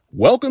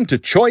Welcome to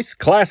Choice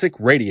Classic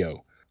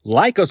Radio.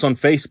 Like us on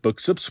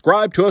Facebook,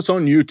 subscribe to us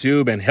on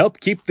YouTube, and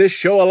help keep this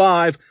show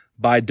alive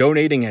by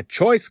donating at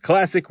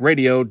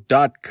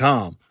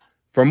choiceclassicradio.com.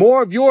 For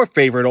more of your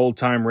favorite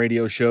old-time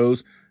radio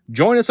shows,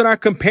 join us on our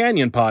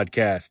companion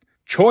podcast,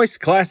 Choice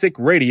Classic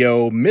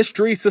Radio,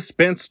 Mystery,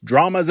 Suspense,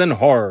 Dramas, and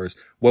Horrors,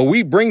 where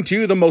we bring to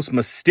you the most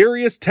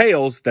mysterious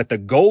tales that the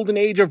golden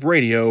age of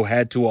radio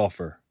had to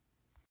offer.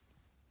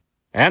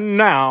 And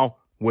now,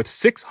 with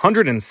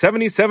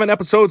 677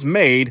 episodes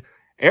made,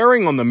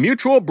 airing on the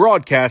Mutual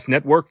Broadcast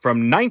Network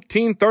from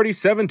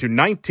 1937 to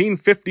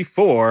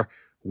 1954,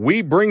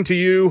 we bring to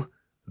you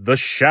The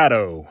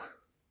Shadow.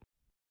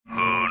 Who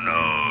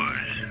knows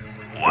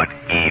what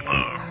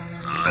evil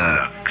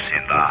lurks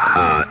in the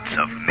hearts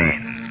of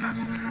men?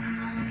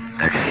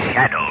 The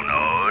Shadow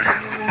knows.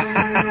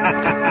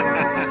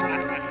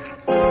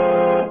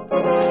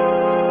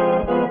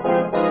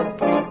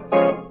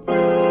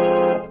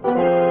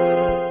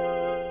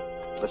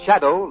 The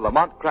Shadow,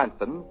 Lamont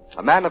Cranston,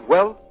 a man of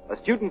wealth, a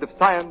student of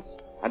science,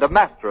 and a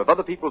master of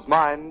other people's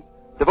minds,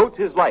 devotes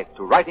his life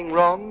to righting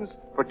wrongs,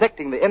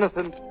 protecting the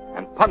innocent,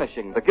 and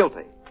punishing the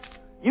guilty.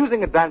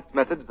 Using advanced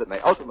methods that may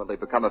ultimately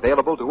become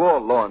available to all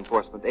law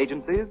enforcement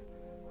agencies,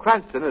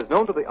 Cranston is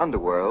known to the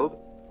underworld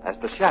as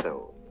the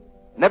Shadow.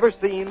 Never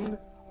seen,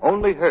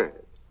 only heard.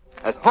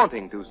 As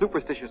haunting to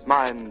superstitious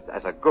minds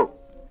as a ghost.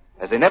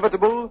 As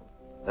inevitable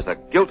as a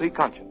guilty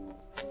conscience.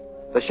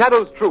 The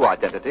Shadow's true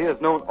identity is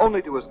known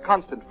only to his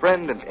constant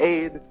friend and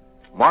aide,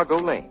 Margot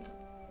Lane.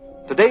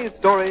 Today's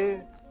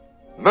story,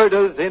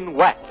 Murders in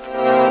Wax.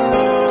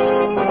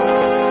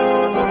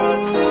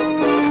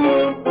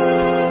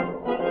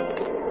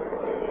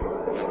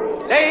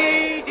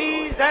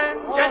 Ladies and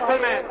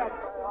gentlemen,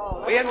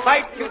 we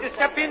invite you to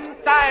step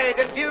inside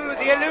and view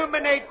the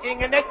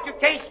illuminating and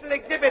educational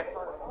exhibits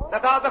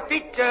that are the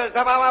features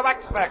of our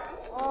waxworks.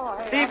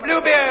 See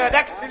Bluebeard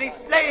actually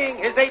slaying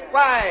his 8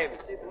 wives.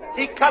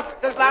 See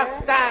Custer's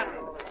last stand.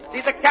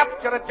 See the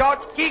capture of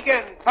George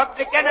Keegan,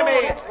 public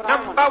enemy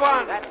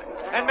 #1,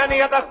 and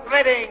many other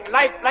thrilling,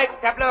 lifelike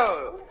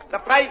tableaux. The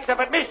price of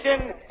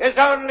admission is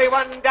only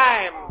 1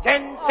 dime,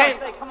 10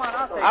 cents.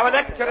 Our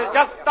lecture is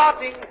just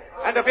starting,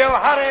 and if you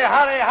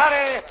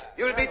hurry,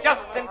 you'll be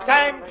just in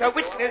time to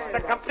witness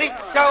the complete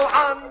show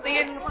on the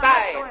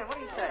inside.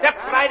 Step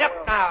right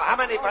up now. How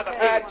many for the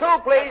fees? 2,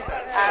 please.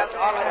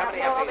 All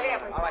right, how many?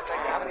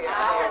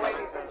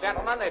 Ladies and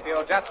gentlemen, if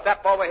you'll just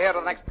step over here to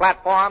the next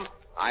platform,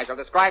 I shall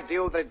describe to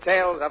you the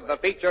details of the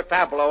feature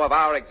tableau of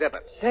our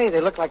exhibit. Say,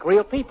 they look like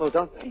real people,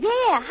 don't they?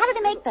 Yeah, how do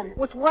they make them?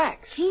 With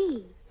wax.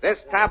 Gee. This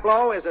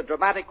tableau is a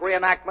dramatic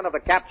reenactment of the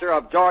capture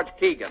of George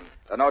Keegan,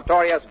 the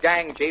notorious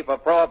gang chief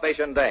of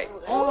Prohibition Day.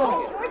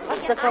 Oh,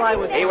 that's the fellow I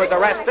was... He was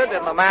arrested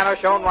in the manner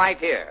shown right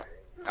here.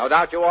 No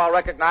doubt you all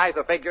recognize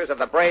the figures of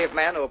the brave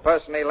men who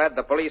personally led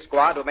the police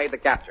squad who made the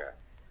capture.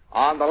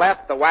 On the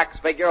left, the wax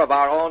figure of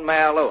our own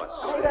Mayor Lewis.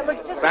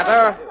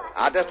 Center,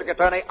 our District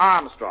Attorney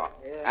Armstrong.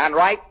 And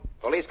right,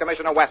 Police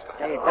Commissioner Weston.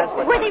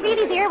 Were they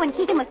really there when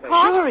Keegan was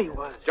caught? Sure he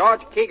was.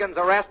 George Keegan's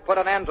arrest put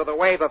an end to the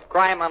wave of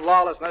crime and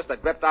lawlessness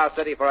that gripped our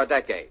city for a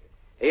decade.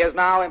 He is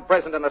now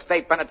imprisoned in the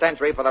state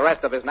penitentiary for the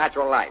rest of his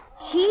natural life.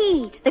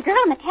 Gee, the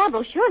girl in the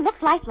tableau sure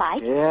looks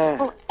lifelike. Yeah.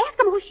 Well, ask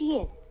him who she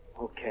is.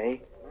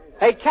 Okay.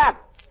 Hey, Cap,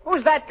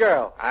 who's that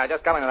girl?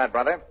 Just coming to that,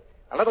 brother.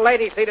 A little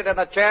lady seated in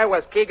the chair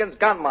was Keegan's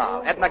gun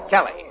moll, Edna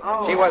Kelly.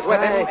 She was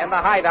with him in the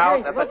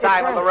hideout at the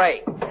time of the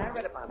raid.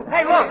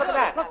 Hey, look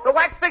at that. The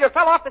wax figure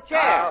fell off the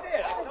chair.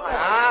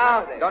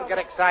 Now, don't get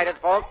excited,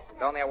 folks.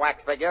 It's only a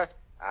wax figure.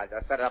 I'll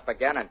just set it up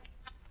again and...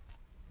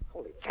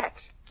 Holy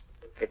cats.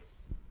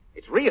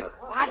 It's real.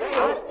 What?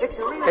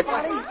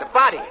 It's a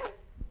body.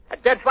 A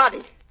dead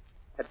body.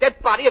 A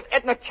dead body of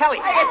Edna Kelly.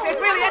 Hey,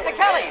 it's really Edna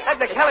Kelly.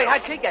 Edna Kelly,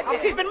 how'd she get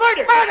here? She's been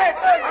murdered.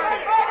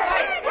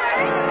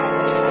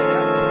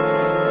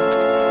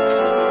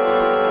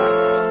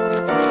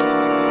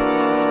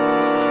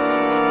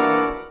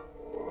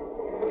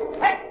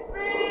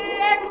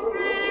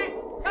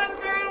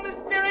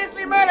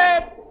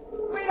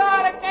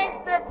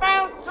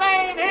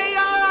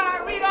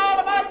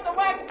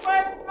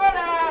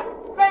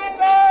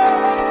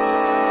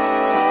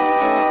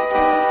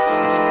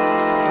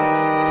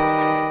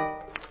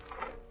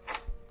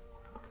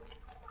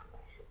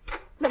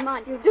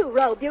 Lamont, you do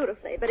row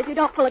beautifully, but if you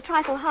don't pull a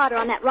trifle harder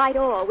on that right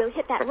oar, we'll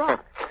hit that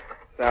rock.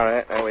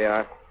 Sorry, there we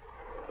are.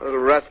 A little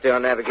rusty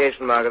on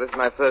navigation, Margaret. This is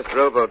my first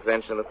rowboat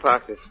venture in the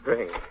park this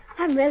spring.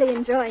 I'm really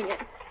enjoying it.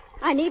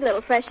 I need a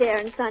little fresh air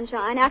and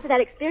sunshine after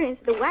that experience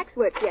at the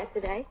waxworks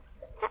yesterday.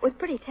 That was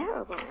pretty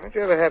terrible. How'd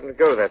you ever happen to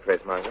go to that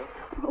place, Margaret?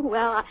 Oh,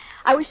 well,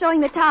 I was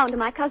showing the town to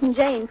my cousin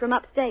Jane from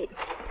upstate.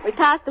 We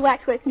passed the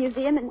Waxworks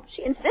Museum, and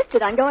she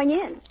insisted on going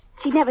in.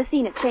 She'd never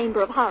seen a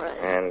chamber of horrors.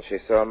 And she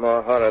saw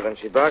more horror than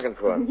she bargained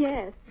for.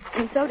 Yes,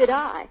 and so did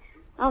I.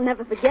 I'll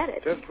never forget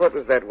it. Just what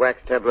was that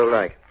wax tableau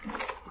like?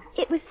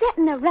 It was set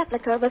in a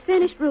replica of a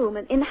furnished room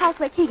in the house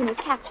where Keegan was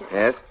captured.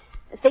 Yes?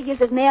 The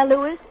figures of Mayor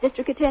Lewis,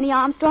 District Attorney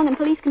Armstrong, and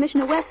Police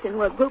Commissioner Weston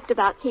were grouped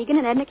about Keegan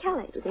and Edna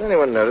Kelly. Didn't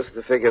anyone notice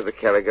the figure of the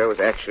Kelly girl was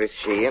actually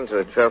she until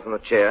it fell from the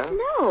chair?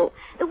 No.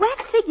 The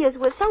wax figures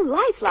were so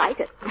lifelike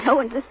that no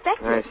one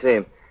suspected. I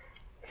see.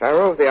 Shall I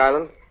roll the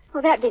island?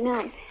 Oh, that'd be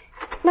nice.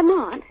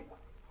 Lamont,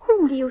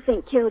 whom do you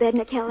think killed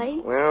Edna Kelly?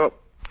 Well,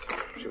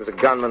 she was a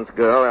gunman's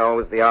girl. They're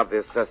always the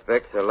obvious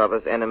suspects, her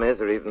lovers, enemies,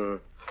 or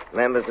even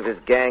members of his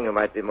gang who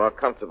might be more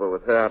comfortable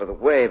with her out of the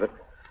way, but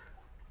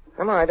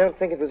somehow I don't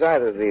think it was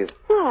either of these.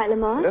 Why,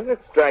 Lamont? Doesn't it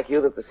strike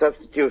you that the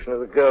substitution of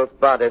the girl's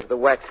body for the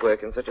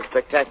waxwork in such a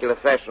spectacular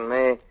fashion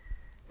may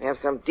have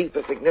some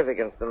deeper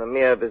significance than a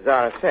mere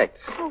bizarre effect?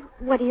 Oh,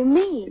 what do you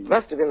mean? It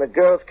must have been the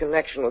girl's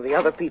connection with the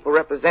other people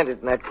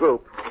represented in that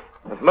group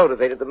that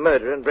motivated the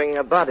murderer in bringing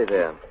her body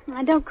there.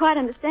 I don't quite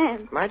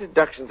understand. My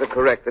deductions are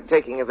correct. The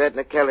taking of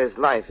Edna Kelly's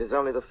life is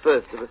only the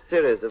first of a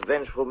series of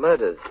vengeful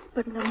murders.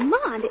 But,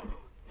 Lamont,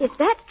 if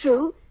that's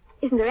true,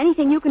 isn't there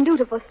anything you can do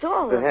to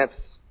forestall her? Perhaps.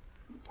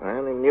 If I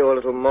only knew a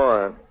little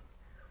more.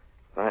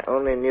 If I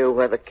only knew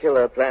where the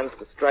killer plans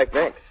to strike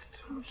next.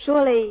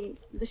 Surely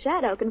the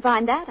Shadow can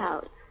find that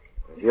out.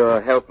 With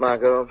your help,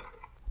 Margot,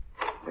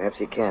 perhaps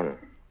he can.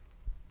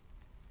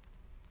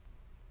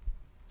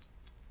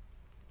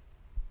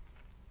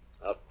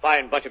 A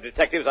fine bunch of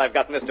detectives I've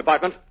got in this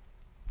department.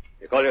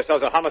 You call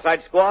yourselves a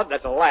homicide squad?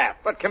 That's a laugh.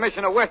 But,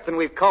 Commissioner Weston,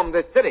 we've combed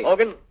this city.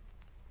 Hogan,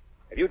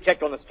 have you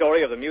checked on the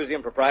story of the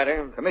museum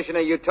proprietor? Commissioner,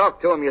 you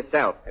talked to him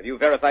yourself. Have you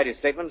verified his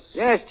statements?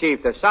 Yes,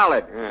 Chief, they're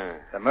solid.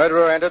 The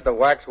murderer entered the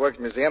Waxworks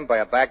Museum by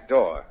a back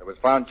door. It was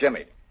found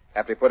jimmied.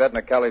 After he put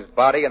Edna Kelly's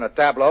body in a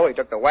tableau, he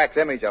took the wax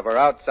image of her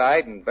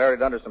outside and buried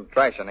it under some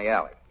trash in the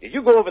alley. Did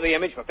you go over the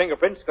image for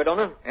fingerprints,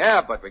 Cardona?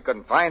 Yeah, but we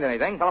couldn't find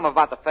anything. Tell him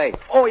about the face.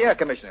 Oh, yeah,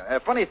 Commissioner.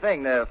 Funny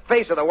thing, the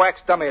face of the wax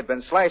dummy had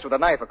been slashed with a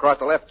knife across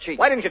the left cheek.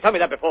 Why didn't you tell me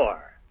that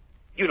before?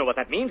 You know what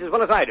that means as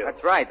well as I do.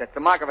 That's right. That's the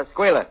mark of a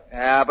squealer.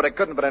 Yeah, but it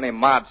couldn't have been any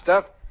mob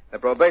stuff. The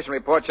probation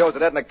report shows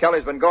that Edna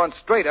Kelly's been going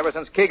straight ever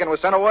since Keegan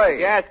was sent away. If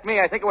you ask me,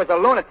 I think it was a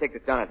lunatic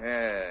that done it.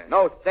 Yeah.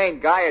 No sane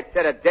guy had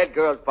set a dead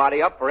girl's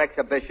body up for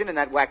exhibition in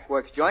that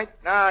waxworks joint.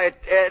 No,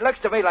 it looks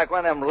to me like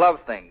one of them love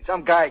things.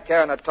 Some guy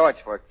carrying a torch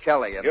for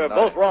Kelly. And You're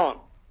both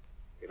wrong.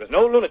 It was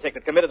no lunatic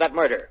that committed that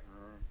murder.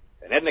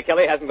 And Edna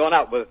Kelly hasn't gone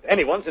out with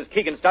anyone since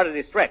Keegan started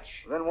his stretch.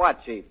 Then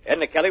what, Chief?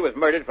 Edna Kelly was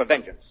murdered for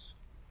vengeance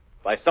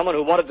by someone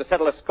who wanted to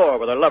settle a score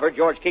with her lover,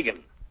 George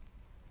Keegan.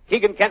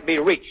 Keegan can't be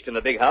reached in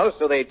the big house,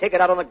 so they take it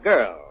out on the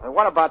girl. And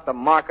what about the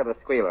mark of the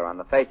squealer on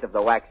the face of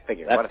the wax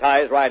figure? That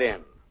ties right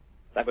in.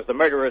 That was the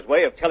murderer's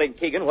way of telling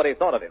Keegan what he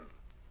thought of him.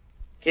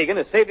 Keegan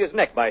has saved his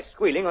neck by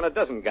squealing on a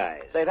dozen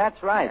guys. Say,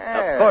 that's right.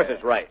 Of course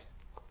it's right.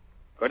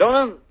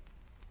 Cardona,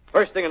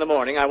 first thing in the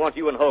morning, I want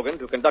you and Hogan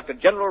to conduct a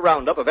general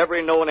roundup of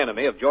every known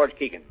enemy of George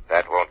Keegan.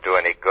 That won't do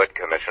any good,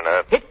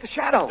 Commissioner. Hit the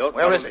Shadow.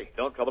 Where is he?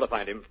 Don't trouble to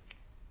find him.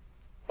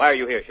 Why are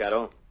you here,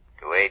 Shadow?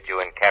 To aid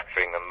you in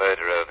capturing the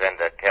murderer of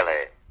Edna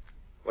Kelly.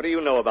 What do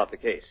you know about the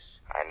case?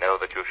 I know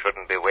that you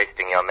shouldn't be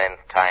wasting your men's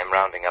time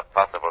rounding up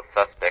possible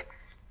suspects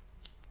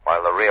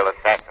while the real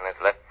assassin is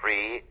left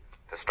free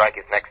to strike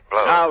his next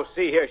blow. Now,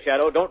 see here,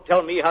 Shadow. Don't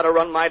tell me how to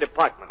run my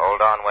department.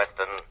 Hold on,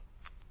 Weston.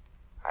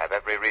 I have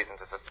every reason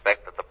to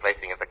suspect that the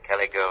placing of the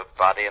Kelly girl's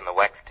body in the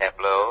wax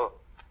tableau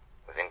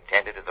was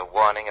intended as a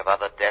warning of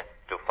other deaths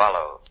to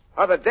follow.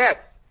 Other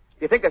deaths?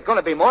 You think there's going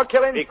to be more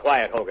killings? Be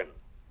quiet, Hogan.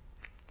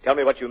 Tell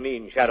me what you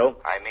mean, Shadow.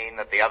 I mean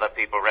that the other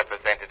people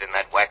represented in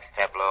that wax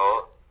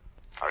tableau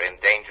are in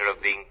danger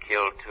of being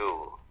killed,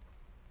 too.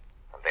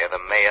 And they're the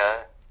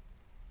mayor,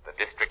 the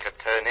district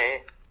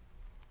attorney,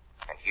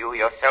 and you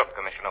yourself,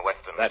 Commissioner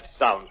Weston. That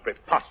sounds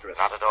preposterous.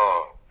 Not at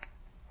all.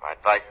 My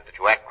advice is that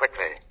you act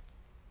quickly.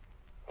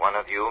 One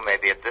of you may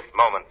be at this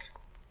moment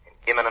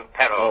in imminent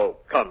peril. Oh,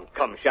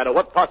 come, Shadow.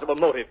 What possible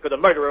motive could the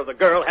murderer of the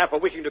girl have for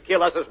wishing to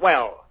kill us as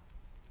well?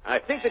 I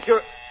think that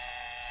you're...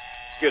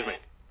 Excuse me.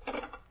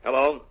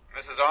 Hello?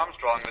 Mrs.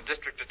 Armstrong, the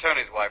district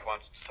attorney's wife,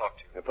 wants to talk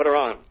to you. Put her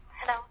on.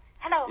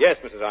 Hello. Yes,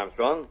 Mrs.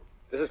 Armstrong.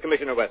 This is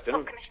Commissioner Weston.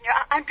 Oh, Commissioner,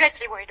 I'm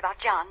dreadfully worried about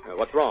John.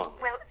 What's wrong?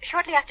 Well,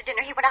 shortly after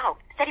dinner, he went out.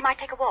 Said he might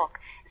take a walk.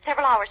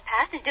 Several hours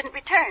passed, and he didn't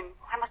return.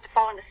 I must have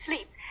fallen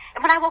asleep.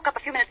 And when I woke up a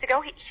few minutes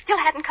ago, he still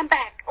hadn't come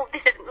back. Oh,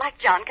 this isn't like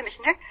John,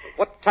 Commissioner.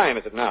 What time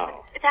is it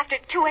now? It's after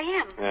 2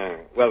 a.m.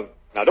 Well,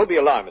 now, don't be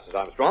alarmed, Mrs.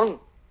 Armstrong.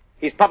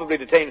 He's probably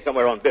detained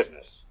somewhere on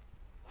business.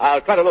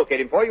 I'll try to locate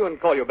him for you and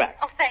call you back.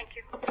 Oh, thank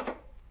you.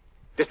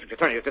 District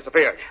attorney has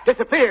disappeared.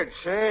 Disappeared?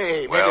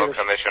 Say, Well,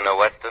 Commissioner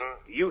Weston?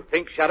 You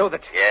think, Shadow,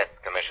 that... Yes,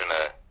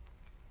 Commissioner.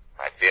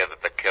 I fear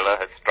that the killer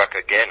has struck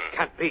again.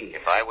 Can't be.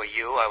 If I were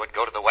you, I would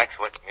go to the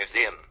Waxworks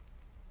Museum.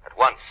 At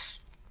once.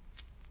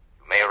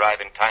 You may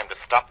arrive in time to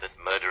stop this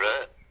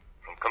murderer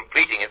from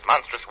completing his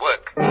monstrous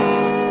work.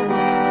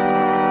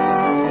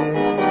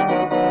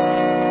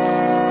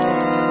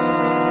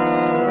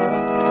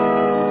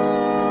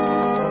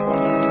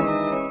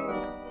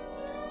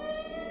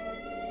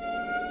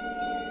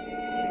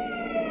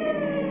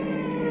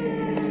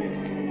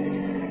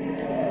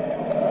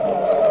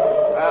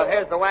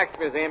 Here's the Wax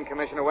Museum,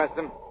 Commissioner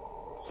Weston.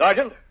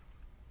 Sergeant,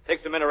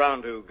 take some men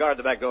around to guard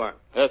the back door.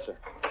 Yes, sir.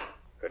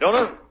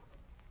 Cardona,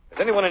 Has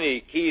anyone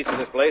any keys to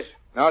this place?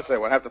 No, sir.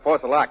 We'll have to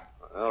force the lock.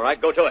 All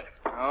right, go to it.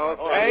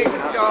 Okay.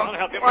 I'll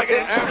help you. Take it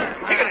in there.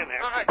 Take it in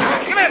there.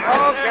 Come in.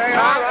 Okay,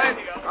 all right.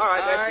 All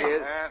right, there she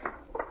is.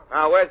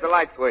 Now, where's the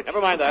light switch?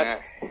 Never mind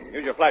that.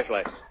 Use your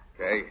flashlight.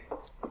 Okay.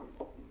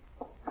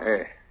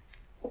 Hey,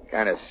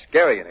 kind of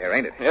scary in here,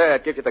 ain't it? Yeah,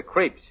 it gives you the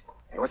creeps.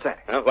 Hey, what's that?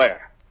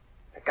 Where?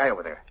 That guy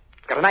over there.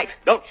 He's got a knife.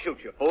 Don't shoot,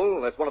 you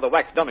fool. That's one of the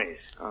wax dummies.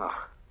 Oh.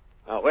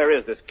 Now, where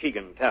is this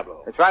Keegan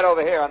tableau? It's right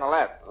over here on the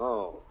left.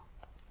 Oh.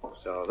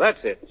 So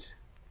that's it.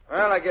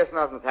 Well, I guess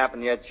nothing's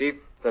happened yet, Chief.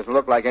 Doesn't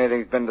look like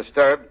anything's been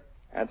disturbed.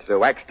 That's the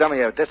wax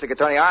dummy of District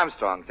Attorney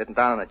Armstrong sitting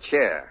down in a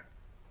chair.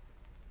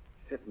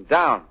 Sitting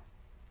down.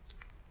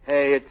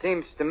 Hey, it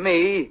seems to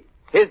me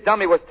his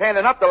dummy was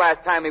standing up the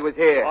last time he was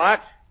here.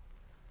 What?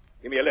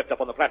 Give me a lift up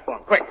on the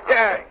platform, quick.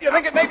 Yeah, you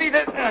think it may be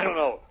this? I don't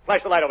know.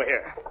 Flash the light over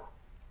here.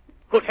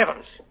 Good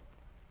heavens.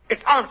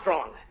 It's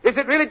Armstrong. Is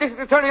it really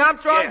District Attorney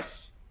Armstrong? Yes.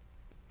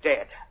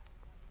 Dead.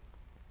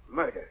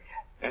 Murdered.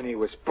 And he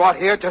was brought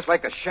here just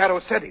like the Shadow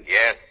said he.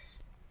 Yes.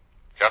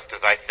 Just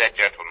as I said,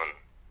 gentlemen.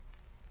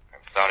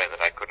 I'm sorry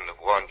that I couldn't have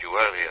warned you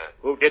earlier.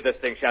 Who did this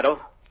thing, Shadow?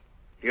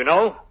 Do you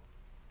know?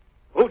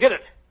 Who did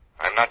it?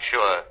 I'm not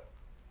sure.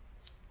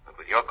 But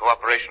with your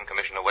cooperation,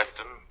 Commissioner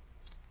Weston,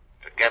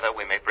 together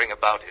we may bring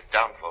about his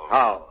downfall.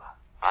 How?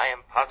 I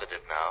am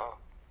positive now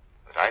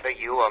that either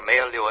you or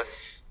Mayor Lewis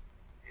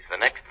is the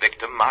next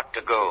victim marked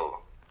to go.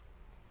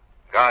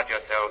 Guard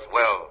yourselves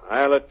well.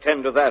 I'll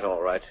attend to that,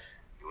 all right.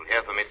 You'll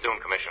hear from me soon,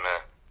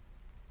 Commissioner.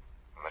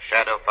 When the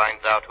Shadow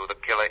finds out who the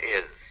killer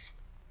is,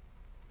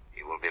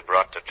 he will be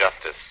brought to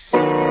justice.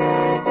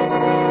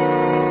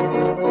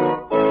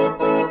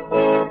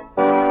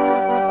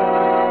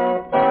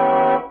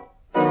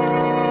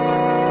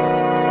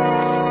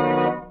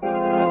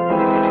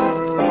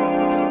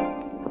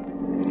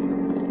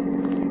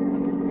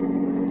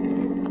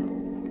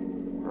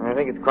 I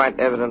think it's quite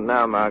evident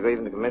now, Margot,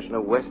 even to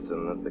Commissioner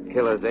Weston, that the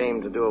killers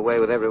aim to do away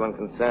with everyone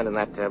concerned in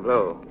that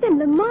tableau. Then,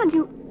 Lamont,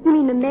 you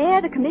mean the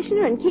mayor, the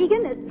commissioner, and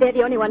Keegan? They're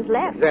the only ones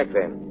left.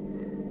 Exactly.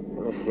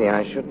 Let me see,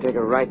 I should take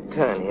a right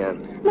turn here.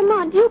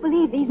 Lamont, do you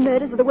believe these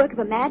murders are the work of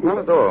a madman? Not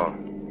at all.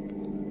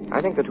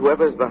 I think that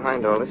whoever's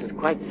behind all this is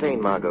quite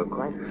sane, Margot,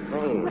 quite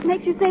sane. What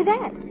makes you say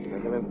that?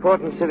 There's some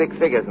important civic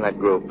figures in that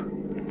group.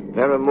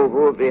 Their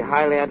removal would be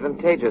highly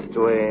advantageous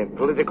to a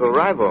political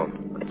rival.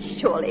 But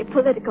surely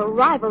political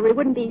rivalry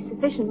wouldn't be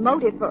sufficient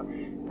motive for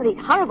these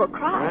horrible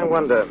crimes. I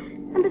wonder.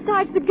 And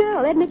besides the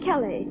girl, Edna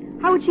Kelly,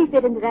 how would she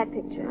fit into that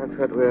picture? That's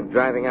what we're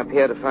driving up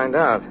here to find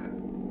out.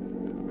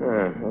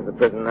 There's the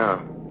prison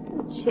now.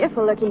 A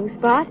cheerful-looking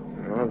spot.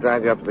 I'll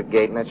drive you up to the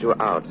gate and let you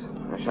out.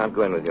 I shan't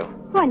go in with you.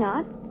 Why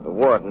not? The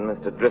warden,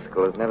 Mr.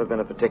 Driscoll, has never been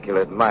a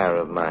particular admirer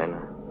of mine.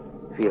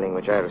 A feeling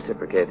which I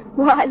reciprocate.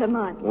 Why,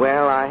 Lamont?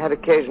 Well, I had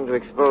occasion to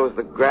expose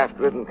the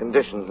graft-ridden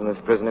conditions in this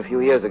prison a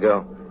few years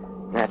ago.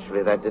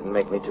 Naturally, that didn't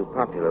make me too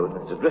popular with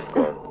Mr.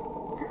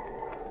 Driscoll.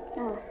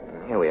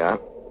 Here we are.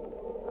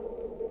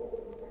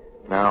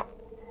 Now,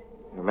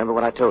 remember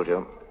what I told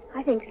you?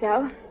 I think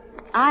so.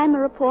 I'm a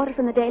reporter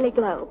from the Daily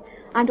Globe.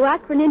 I'm to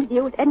ask for an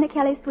interview with Edna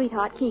Kelly's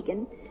sweetheart,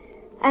 Keegan.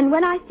 And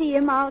when I see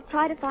him, I'll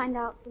try to find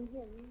out from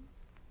him.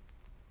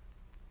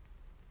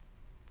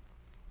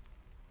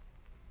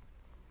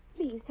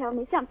 Please tell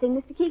me something,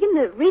 Mr. Keegan.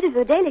 The readers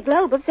of the Daily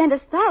Globe have sent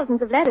us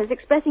thousands of letters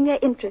expressing their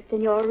interest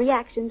in your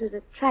reaction to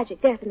the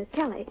tragic death of Miss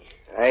Kelly.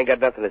 I ain't got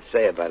nothing to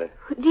say about it.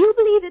 Do you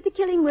believe that the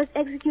killing was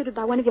executed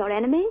by one of your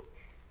enemies?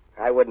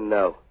 I wouldn't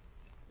know.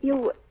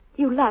 You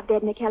loved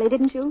Edna Kelly,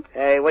 didn't you?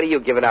 Hey, what are you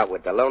giving out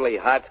with, the Lonely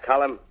Hearts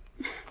column?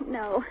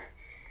 No.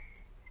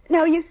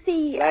 No, you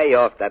see... Lay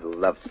off that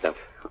love stuff.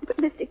 But,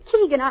 Mr.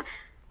 Keegan, I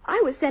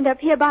was sent up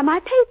here by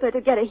my paper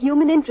to get a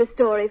human interest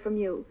story from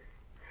you.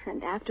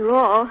 And after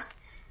all,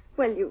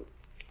 well, you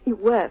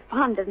were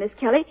fond of Miss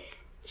Kelly.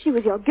 She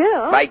was your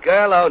girl. My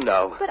girl? Oh,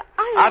 no. But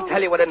I'll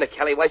tell you what Edna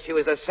Kelly was. She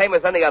was the same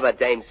as any other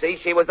dame, see?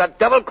 She was a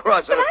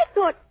double-crosser. But I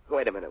thought...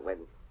 Wait a minute. Wait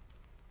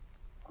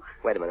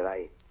a minute.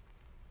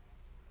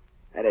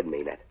 I didn't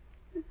mean that.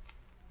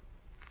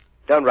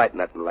 Don't write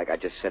nothing like I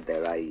just said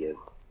there. I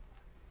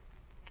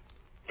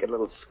get a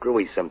little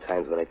screwy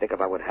sometimes when I think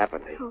about what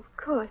happened. Oh, of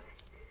course.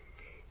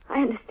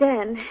 I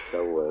understand.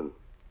 So,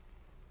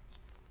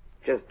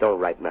 just don't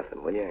write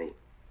nothing, will you?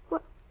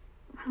 What?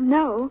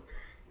 No,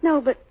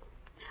 but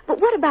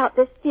what about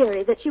this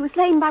theory that she was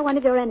slain by one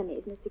of your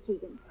enemies, Mr.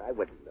 Keegan? I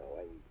wouldn't know.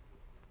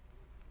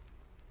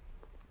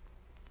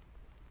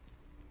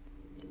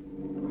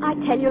 I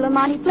tell you,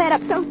 Lamont, he flared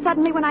up so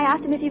suddenly when I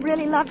asked him if he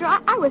really loved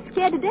her. I was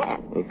scared to death.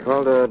 He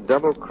called her a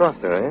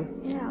double-crosser, eh?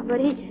 Yeah,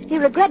 but he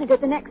regretted it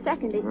the next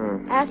second. He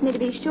asked me to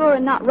be sure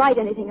and not write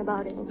anything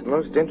about it. It's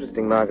most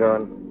interesting, Margot,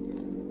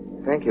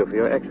 and thank you for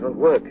your excellent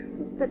work.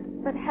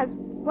 But has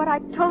what I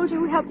told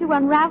you helped you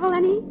unravel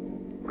any?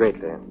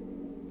 Greatly.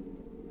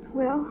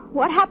 Well,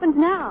 what happens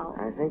now?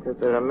 I think that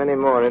there are many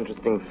more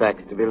interesting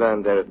facts to be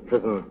learned there at the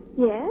prison.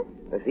 Yes?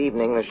 This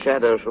evening, the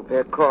Shadow shall pay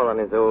a call on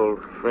his old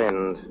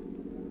friend,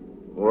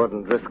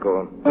 Warden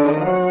Driscoll.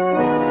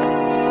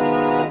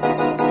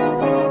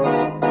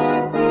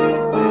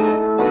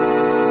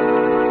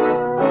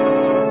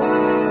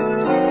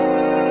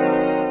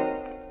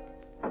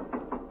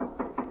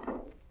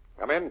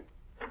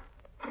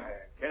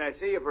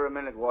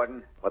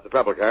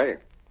 trouble, Carey?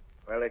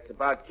 Well, it's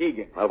about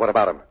Keegan. Well, what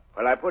about him?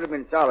 Well, I put him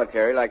in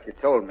solitary like you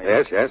told me.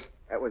 Yes, yes.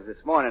 That was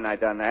this morning I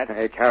done that.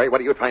 Hey, Carey,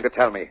 what are you trying to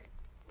tell me?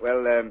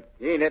 Well,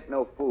 he ain't ate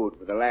no food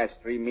for the last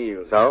 3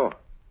 meals. So?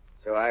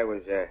 So I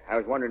was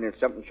wondering if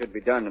something should be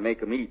done to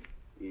make him eat.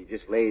 He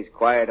just lays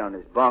quiet on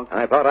his bunk.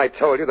 I thought I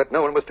told you that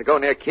no one was to go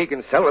near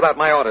Keegan's cell without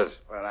my orders.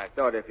 Well, I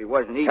thought if he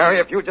wasn't eating... Carey,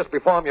 if you just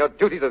perform your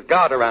duties as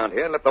guard around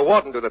here and let the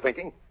warden do the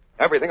thinking,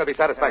 everything will be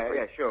satisfactory.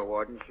 Yeah, sure,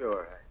 Warden,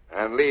 sure.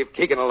 And leave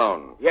Keegan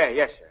alone.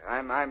 Yes, sir.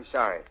 I'm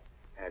sorry.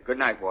 Good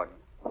night, Warden.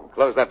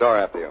 Close that door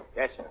after you.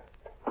 Yes,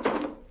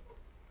 sir.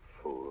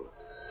 Fool.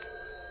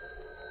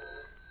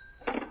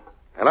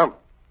 Hello?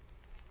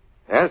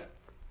 Yes?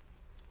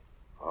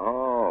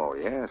 Oh,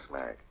 yes,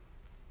 Mac.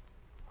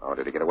 Oh,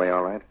 did he get away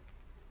all right?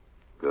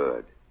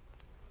 Good.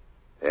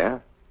 Yeah?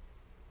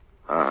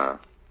 Uh-huh.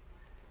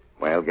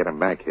 Well, get him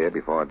back here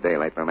before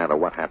daylight, no matter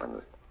what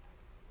happens.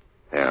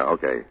 Yeah,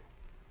 okay.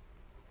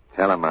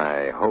 Tell him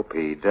I hope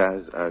he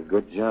does a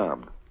good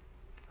job.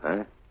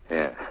 Huh?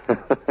 Yeah.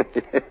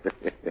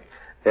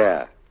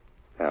 Yeah.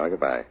 Oh,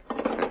 goodbye.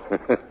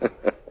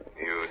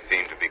 You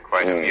seem to be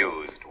quite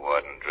amused,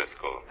 Warden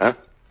Driscoll. Huh?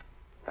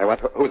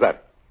 Who's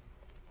that?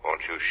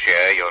 Won't you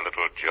share your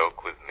little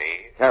joke with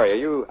me? Carey, are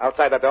you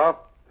outside that door?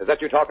 Is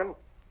that you talking?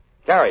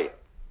 Carey,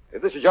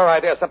 if this is your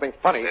idea of something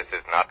funny... This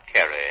is not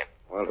Carey.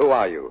 Well, who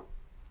are you?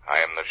 I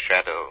am the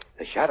Shadow.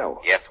 The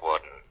Shadow? Yes,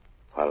 Warden.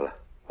 Well,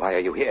 why are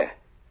you here?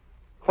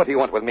 What do you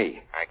want with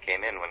me? I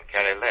came in when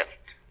Carey left.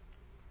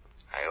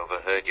 I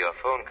overheard your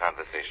phone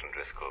conversation,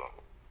 Driscoll.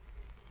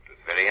 It was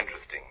very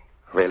interesting.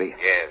 Really?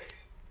 Yes.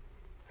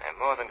 I'm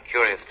more than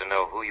curious to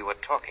know who you were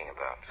talking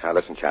about. Now,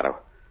 listen, Shadow.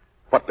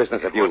 What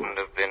business have you... It wouldn't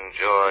have been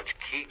George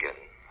Keegan.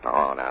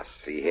 Oh, now,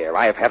 see here.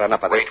 I have had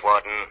enough of this. Wait,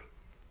 Warden.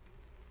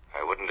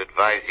 I wouldn't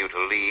advise you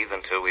to leave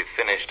until we've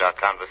finished our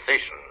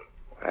conversation.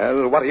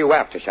 Well, what are you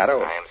after,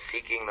 Shadow? I am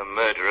seeking the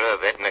murderer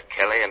of Edna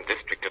Kelly and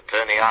District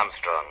Attorney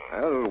Armstrong.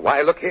 Well,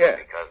 why look here?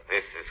 Because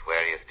this is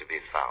where he is to be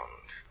found.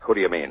 Who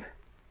do you mean?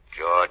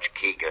 George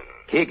Keegan.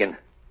 Keegan?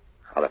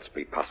 Oh, that's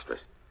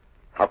preposterous.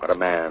 How could a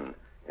man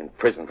in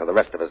prison for the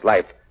rest of his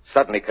life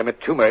suddenly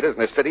commit 2 murders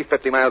in a city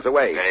 50 miles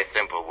away? Very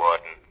simple,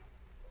 Warden.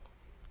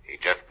 You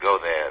just go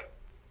there.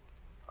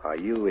 Are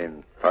you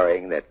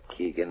inferring that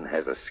Keegan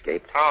has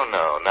escaped? Oh,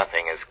 no,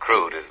 nothing as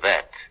crude as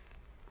that.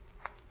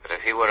 But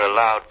if he were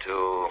allowed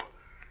to,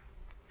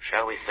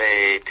 shall we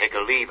say, take a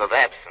leave of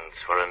absence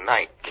for a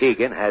night.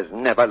 Keegan has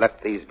never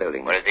left these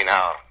buildings. Where is he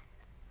now?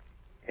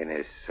 In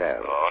his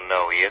cell. Oh,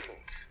 no, he isn't.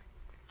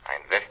 I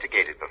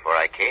investigated before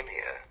I came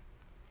here.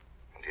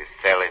 And his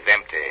cell is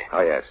empty.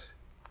 Oh, yes.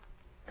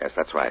 Yes,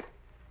 that's right.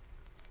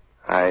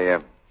 I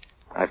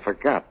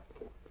forgot.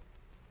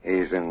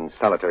 He's in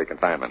solitary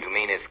confinement. You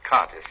mean his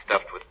cot is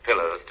stuffed with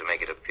pillows to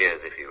make it appear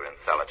as if he were in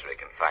solitary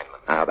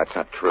confinement? Ah, that's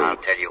not true. I'll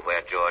tell you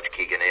where George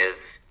Keegan is.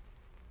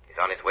 He's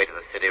on his way to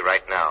the city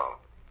right now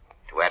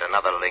to add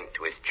another link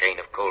to his chain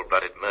of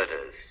cold-blooded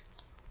murders.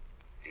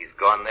 He's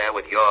gone there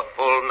with your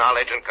full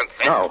knowledge and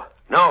consent.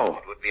 No.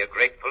 It would be a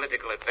great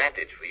political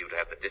advantage for you to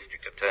have the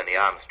District Attorney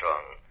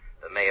Armstrong,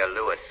 the Mayor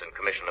Lewis, and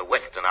Commissioner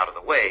Weston out of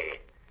the way.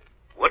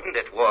 Wouldn't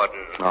it,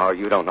 Warden? Oh,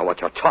 you don't know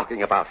what you're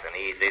talking about. It's an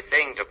easy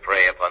thing to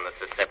prey upon the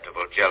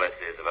susceptible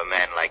jealousies of a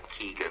man like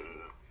Keegan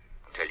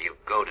until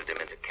you've goaded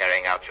him into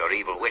carrying out your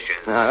evil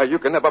wishes. You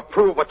can never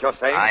prove what you're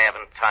saying. I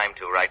haven't time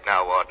to right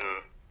now,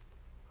 Warden.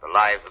 The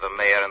lives of the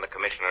mayor and the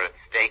commissioner are at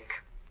stake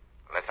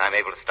unless I'm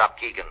able to stop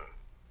Keegan.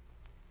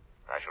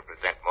 I shall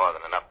present more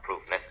than enough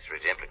proof necessary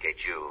to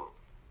implicate you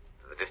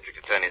to the district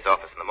attorney's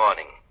office in the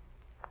morning.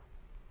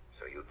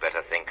 So you'd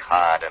better think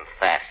hard and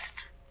fast,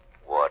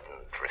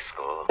 Warden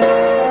Driscoll.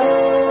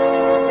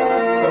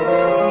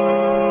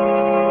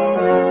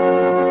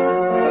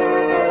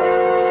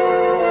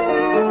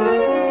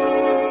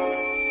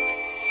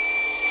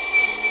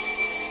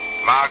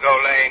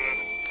 Margot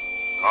Lane.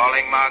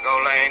 Calling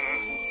Margot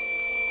Lane.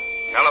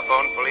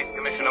 Telephone Police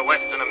Commissioner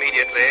Weston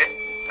immediately.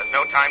 There's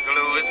no time to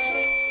lose.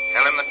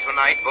 Tell him that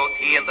tonight both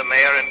he and the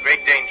mayor are in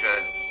great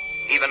danger.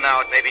 Even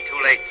now it may be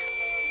too late.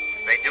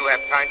 If they do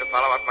have time to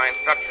follow out my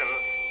instructions,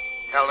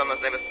 tell them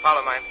that they must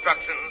follow my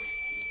instructions.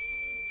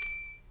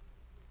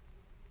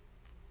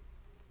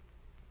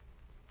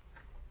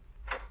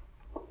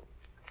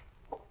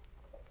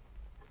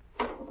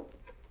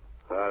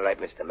 All right,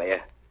 Mr.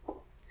 Mayor.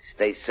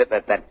 Stay sitting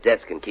at that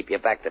desk and keep your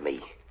back to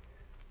me.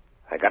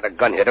 I got a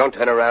gun here. Don't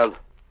turn around.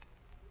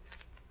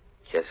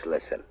 Just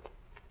listen.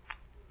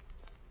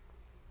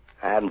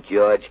 I'm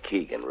George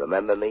Keegan.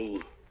 Remember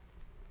me?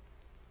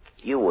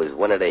 You was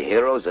one of the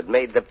heroes that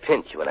made the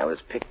pinch when I was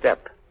picked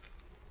up.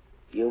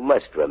 You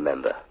must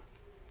remember.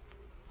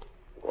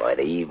 Why,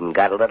 they even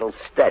got a little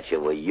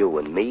statue of you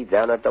and me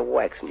down at the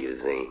Wax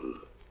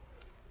Museum.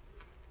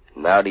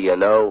 Now do you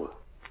know?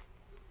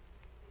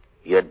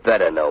 You'd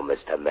better know,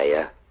 Mr.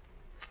 Mayor,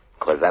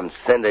 'cause I'm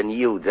sending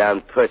you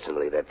down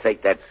personally to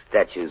take that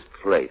statue's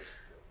place.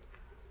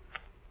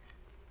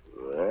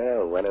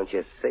 Well, why don't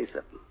you say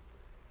something?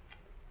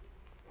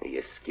 Are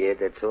you scared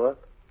to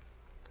talk?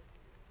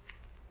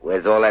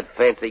 Where's all that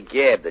fancy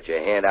gab that you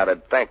hand out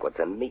at banquets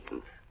and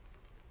meetings?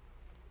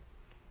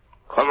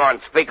 Come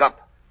on, speak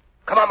up.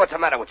 Come on, what's the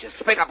matter with you?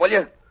 Speak up, will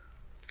you?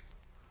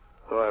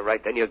 All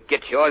right, then you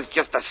get yours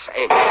just the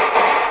same.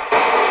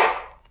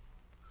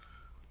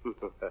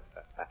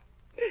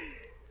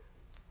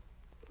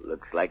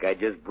 Looks like I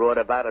just brought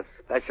about a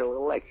special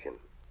election.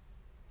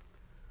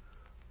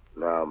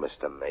 Now,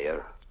 Mr.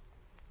 Mayor,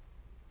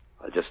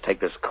 I'll just take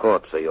this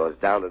corpse of yours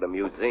down to the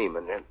museum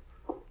and then...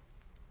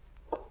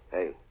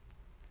 Hey,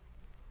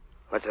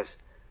 what's this?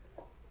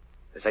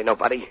 This ain't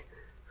nobody.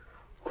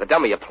 The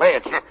dummy, a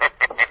plant.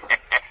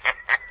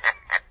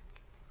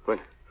 What?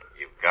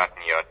 You've gotten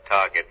your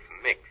targets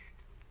mixed,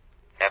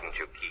 haven't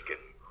you, Keegan?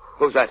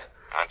 Who's that?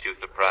 Aren't you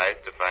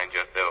surprised to find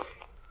yourself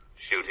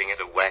shooting at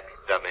a wax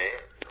dummy?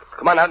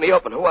 Come on out in the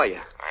open. Who are you?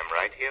 I'm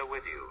right here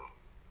with you.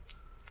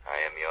 I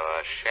am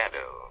your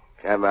shadow.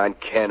 Come on,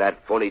 Ken,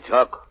 that phony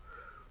talk.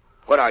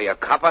 What are you, a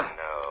copper?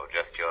 No,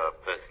 just your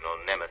personal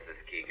nemesis,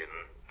 Keegan.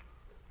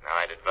 Now,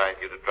 I'd advise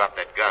you to drop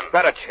that gun.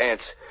 Not a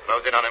chance.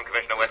 Close in on him,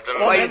 Commissioner Weston.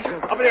 Wait.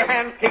 Up with your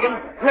hands, Keegan.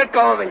 Let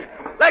go of me.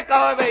 Let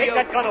go of me, Take you...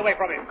 that gun away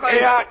from him.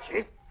 Yeah,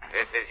 Chief.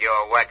 This is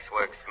your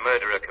waxworks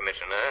murderer,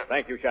 Commissioner.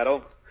 Thank you,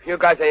 Shadow. You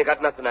guys ain't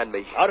got nothing on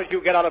me. How did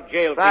you get out of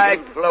jail, I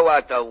Keegan? flew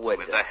out the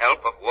window. With the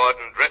help of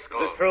Warden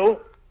Driscoll. Is this true?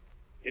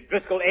 Did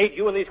Driscoll aid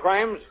you in these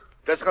crimes?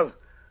 Driscoll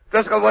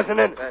wasn't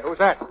in. Who's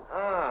that?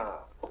 Ah,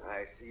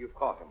 I see you've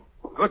caught him.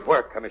 Good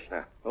work,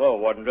 Commissioner. Hello,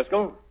 Warden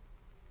Driscoll.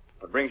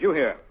 What brings you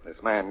here?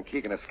 This man,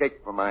 Keegan,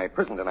 escaped from my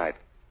prison tonight.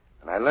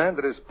 And I learned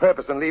that his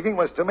purpose in leaving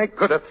was to make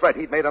good a threat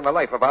he'd made on the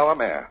life of our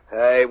mayor.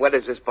 Hey, what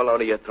is this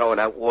baloney you're throwing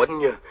out,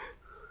 Warden? Yeah,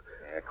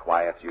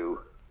 quiet, you.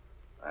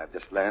 I've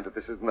just learned that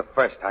this isn't the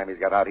first time he's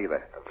got out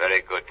either. A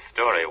very good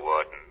story,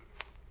 Warden.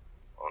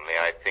 Only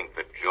I think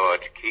that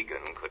George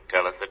Keegan could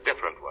tell us a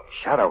different one.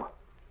 Shadow,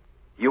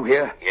 you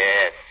here?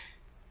 Yes.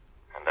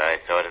 And I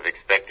sort of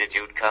expected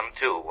you'd come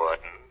too,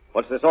 Warden.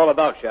 What's this all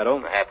about, Shadow?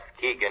 Perhaps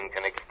Keegan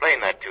can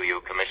explain that to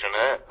you,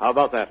 Commissioner. How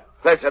about that?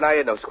 Listen, I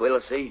ain't no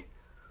squealer, see?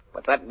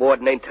 But that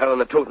Warden ain't telling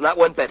the truth, not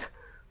one bit.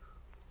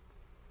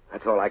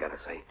 That's all I gotta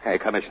say. Hey,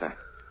 Commissioner,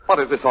 what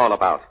is this all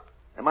about?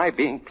 Am I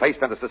being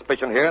placed under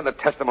suspicion here in the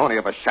testimony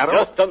of a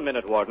shadow? Just a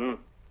minute, Warden.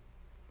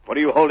 What are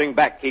you holding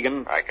back,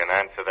 Keegan? I can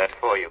answer that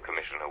for you,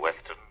 Commissioner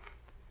Weston.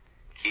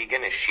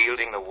 Keegan is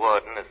shielding the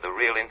Warden as the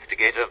real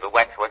instigator of the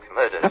Waxworks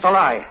murders. That's a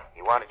lie.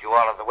 He wanted you all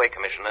out of the way,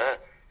 Commissioner,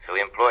 so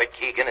he employed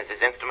Keegan as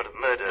his instrument of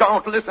murder.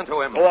 Don't listen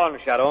to him. Go on,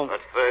 Shadow. But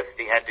first,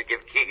 he had to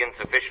give Keegan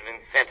sufficient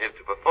incentive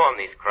to perform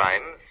these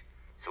crimes,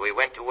 so he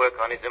went to work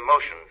on his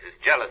emotions, his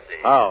jealousy.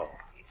 How?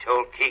 He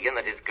told Keegan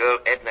that his girl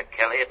Edna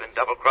Kelly had been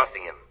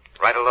double-crossing him,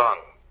 right along.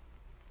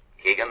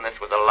 Keegan, this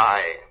was a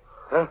lie.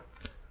 Huh?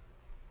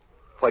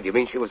 What, you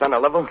mean she was on a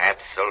level?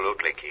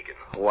 Absolutely, Keegan.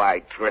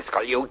 Why,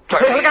 Driscoll, you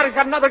dirty... Hey, look out, he's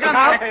got another gun.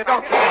 Hey,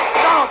 don't.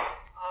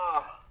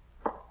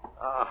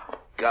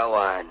 Go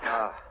on.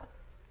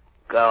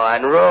 Go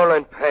on, roll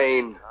in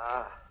pain.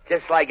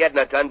 Just like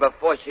Edna done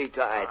before she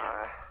died.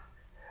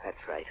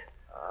 That's right.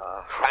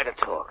 Try to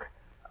talk.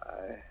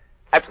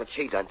 That's what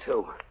she done,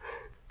 too.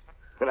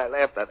 And I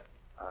laughed at her.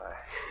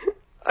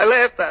 I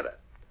laughed at her.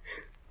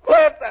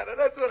 Laughed at her,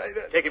 that's what I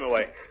did. Take him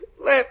away.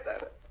 Laughed at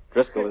her.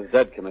 Driscoll is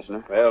dead,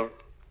 Commissioner. Well,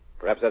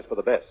 perhaps that's for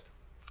the best.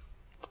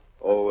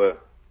 Oh,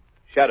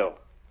 Shadow.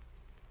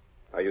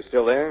 Are you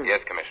still there?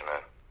 Yes, Commissioner.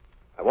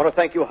 I want to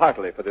thank you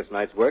heartily for this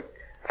night's work.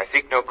 I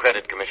seek no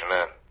credit,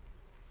 Commissioner.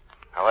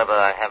 However,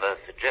 I have a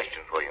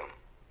suggestion for you.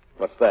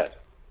 What's that?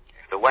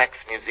 If the Wax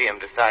Museum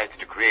decides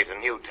to create a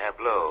new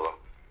tableau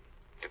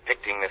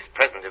depicting this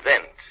present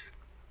event,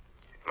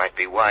 it might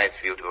be wise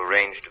for you to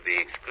arrange to be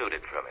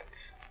excluded from it.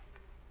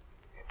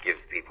 It gives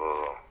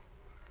people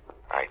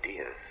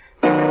ideas.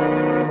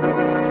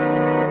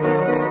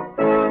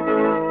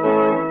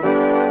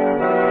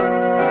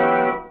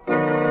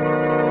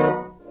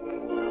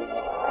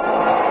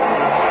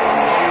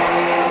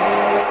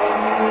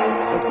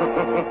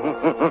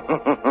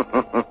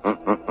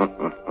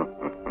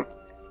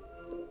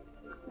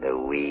 The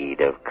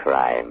weed of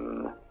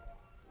crime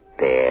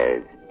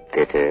bears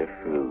bitter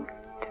fruit.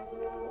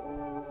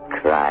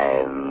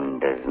 Crime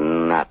does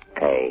not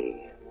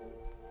pay.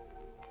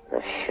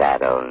 The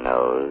shadow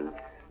knows.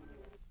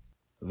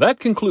 That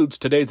concludes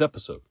today's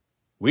episode.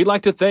 We'd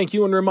like to thank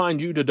you and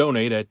remind you to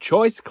donate at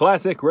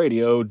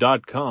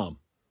choiceclassicradio.com.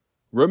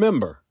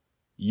 Remember,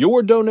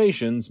 your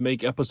donations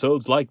make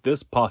episodes like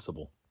this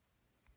possible.